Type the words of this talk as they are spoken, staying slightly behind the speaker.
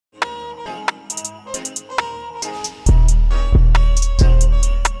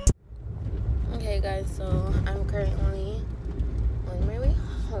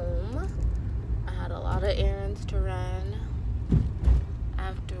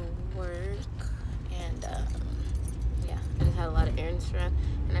best friend,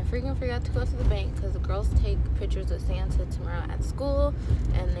 and I freaking forgot to go to the bank because the girls take pictures of Santa tomorrow at school,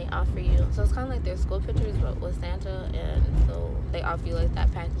 and they offer you, so it's kind of like their school pictures but with Santa, and so they offer you like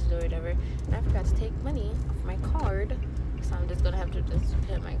that package or whatever. And I forgot to take money off my card, so I'm just gonna have to just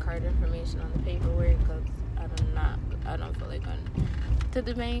put my card information on the paperwork because I don't feel like going to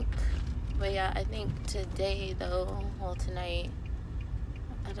the bank. But yeah, I think today though, well tonight,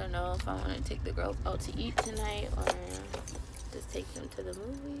 I don't know if I want to take the girls out to eat tonight or just take them to the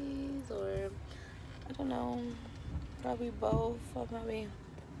movies, or I don't know, probably both. I'll probably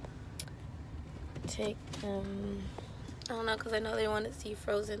take them, I don't know, because I know they want to see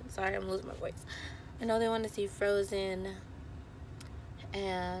Frozen. Sorry, I'm losing my voice. I know they want to see Frozen,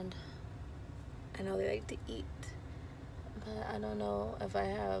 and I know they like to eat, but I don't know if I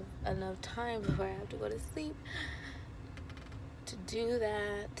have enough time before I have to go to sleep to do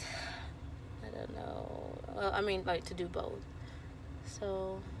that. I don't know. Well, I mean, like, to do both.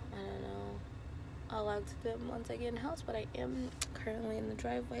 So I don't know. I'll ask them once I get in the house, but I am currently in the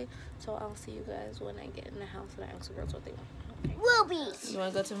driveway, so I'll see you guys when I get in the house and I ask the girls what they want. Okay. Movies. You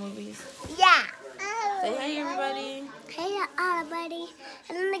want to go to the movies? Yeah. Say hey, everybody. Hey, everybody.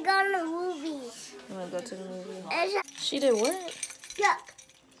 I'm gonna go to the movies. You want to go to the movies? She did what? Look.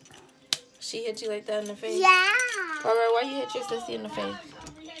 She hit you like that in the face? Yeah. Robert, why you hit your sissy in the face?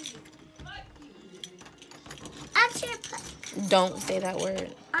 Don't say that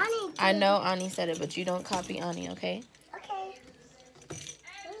word. Annie. I know Ani said it, but you don't copy Ani, okay? Okay.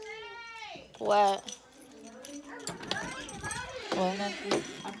 What? What? I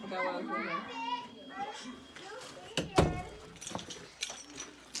forgot what I was doing.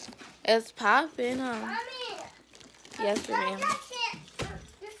 It's popping, huh? Mommy. Yes, ma'am.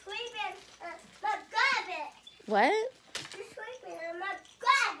 You're sleeping in my garbage. What? You're sleeping in my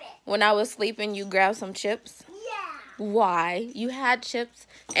garbage. When I was sleeping, you grabbed some chips? Yeah. Why? You had chips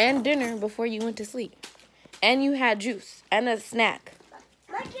and dinner before you went to sleep. And you had juice and a snack.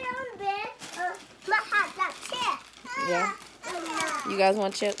 Look on bed. My hot dog chair. Yeah? You guys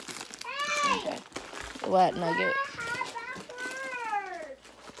want chips? Okay. What, Nugget?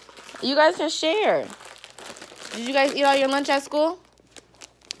 You guys can share. Did you guys eat all your lunch at school?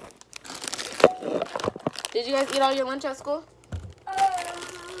 Did you guys eat all your lunch at school?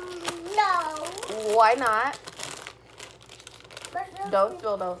 No. Why not? Don't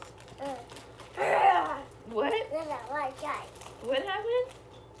spill those. What? What happened?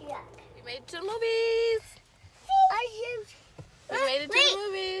 Yeah. We made it to the movies. We made it to the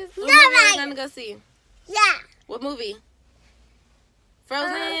movies. What No, movie are I- we gonna go see? Yeah. What movie?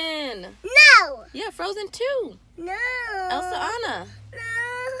 Frozen. No. Yeah, Frozen 2. No. Elsa Anna. No.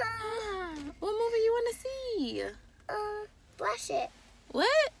 What movie you want to see? Brush it.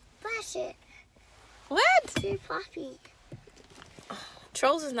 What? Brush it. What? See Poppy.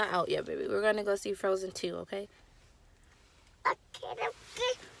 Trolls is not out yet, baby. We're gonna go see Frozen 2, okay? Okay.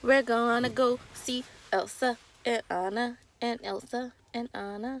 We're gonna go see Elsa and Anna and Elsa and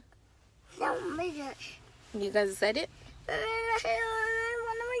Anna. No, Mother. You guys excited? I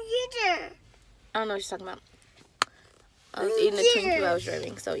don't know what you're talking about. I was eating a Twinkie while I was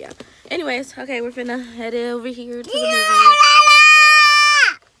driving, so yeah. Anyways, okay, we're finna head over here to the movie.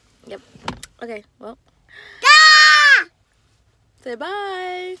 Yep. Okay, well. Say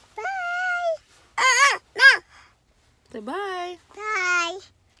bye. Bye. No. Say bye. Bye.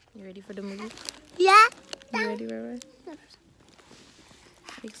 You ready for the movie? Yeah. You ready, Robert?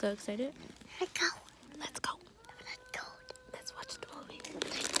 Are you so excited? Let's go. Let's go. Let's go. Let's watch the movie.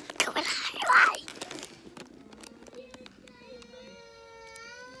 Go and highlight.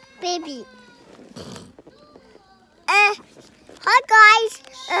 Baby. Hi guys.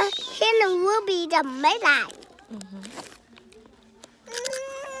 Here the movie the midnight.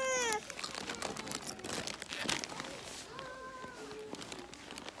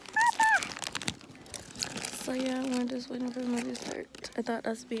 So yeah, we're just waiting for the movie to start. I thought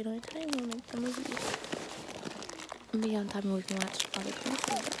us being on time will make the movie be on time and we can watch all the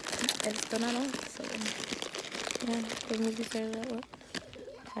commercials, but it's still not on. So yeah, the movie started at what?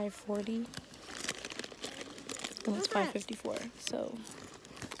 5:40. And it's 5:54. So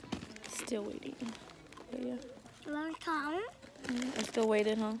still waiting. But yeah. Long time. I'm still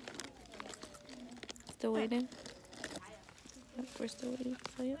waiting, huh? Still waiting? Yep, we're still waiting.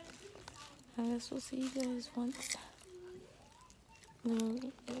 So yeah. I guess we'll see you guys once the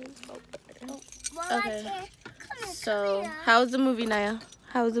movie is over. Okay. So, how was the movie, Naya?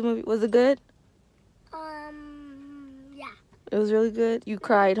 How was the movie? Was it good? Yeah. It was really good? You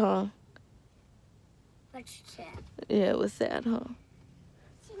cried, huh? What's that? Yeah, it was sad, huh?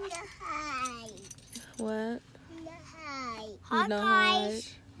 Hi. What? Hi. Hi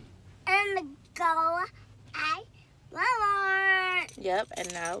guys. And go at Walmart. Yep,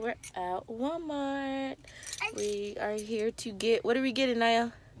 and now we're at Walmart. We are here to get, what are we getting,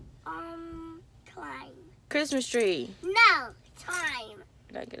 Naya? Time. Christmas tree. No, time.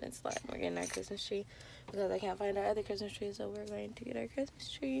 We're not getting slime. We're getting our Christmas tree because I can't find our other Christmas tree, so we're going to get our Christmas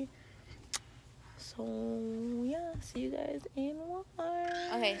tree. So yeah, see you guys in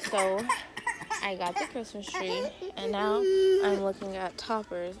Walmart. Okay, so I got the Christmas tree, and now I'm looking at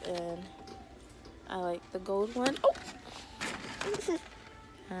toppers, and I like the gold one. Oh,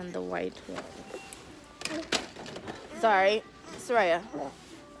 and the white one. Sorry, Soraya.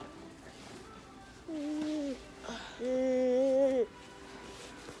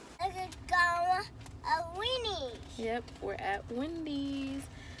 Let's go at Winnie's. Yep, we're at Wendy's,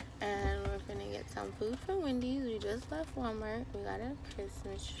 and we're gonna get some food from Wendy's. We just left Walmart. We got a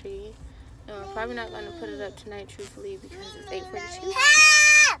Christmas tree, and we're probably not gonna put it up tonight, truthfully, because it's 8:42.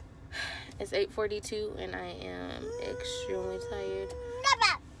 It's 8:42, and I am extremely tired.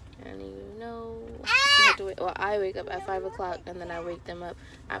 And you know, you have to wait. Well, I wake up at 5 o'clock, and then I wake them up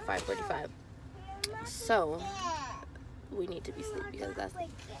at 5:45. So we need to be asleep because that's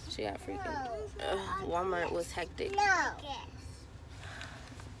she got freaking. Walmart was hectic.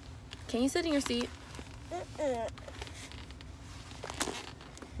 Can you sit in your seat?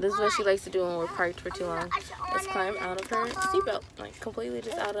 This is what she likes to do when we're parked for too long. Is climb out of her seatbelt, like completely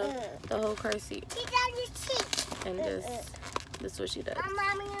just out of the whole car seat. And this is what she does.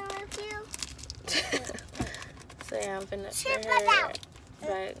 So yeah, I'm finna put her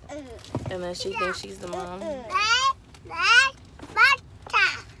back, and then she thinks she's the mom.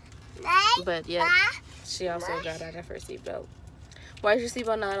 But yeah, she also got out of her seatbelt. Why is your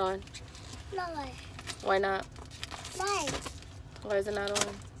seatbelt not on? No. Why not? Why? Why is it not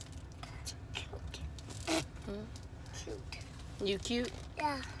on? Cute. You cute?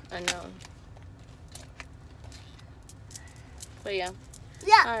 Yeah. I know. But yeah.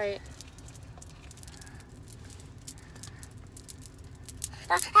 Yeah. All right.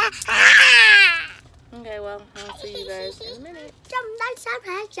 Okay, well, I'll see you guys in a minute.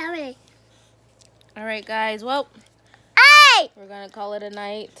 All right, guys. Well, we're gonna call it a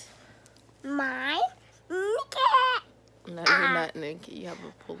night. My No, you're not naked. You have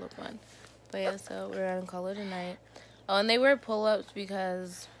a pull-up on. But yeah, so we're gonna call it a night. Oh, and they wear pull-ups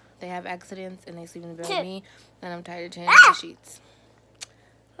because they have accidents and they sleep in the bed with me, and I'm tired of changing the sheets.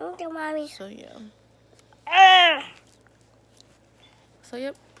 Okay, mommy. So yeah. So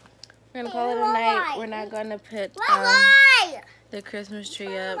yep, we're gonna call it a night. We're not gonna put the Christmas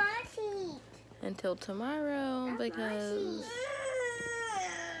tree up until tomorrow because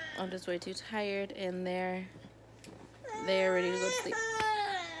I'm just way too tired, and they're ready to go to sleep.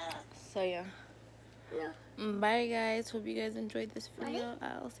 So yeah. Bye guys. Hope you guys enjoyed this video.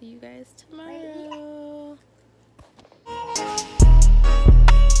 I'll see you guys tomorrow.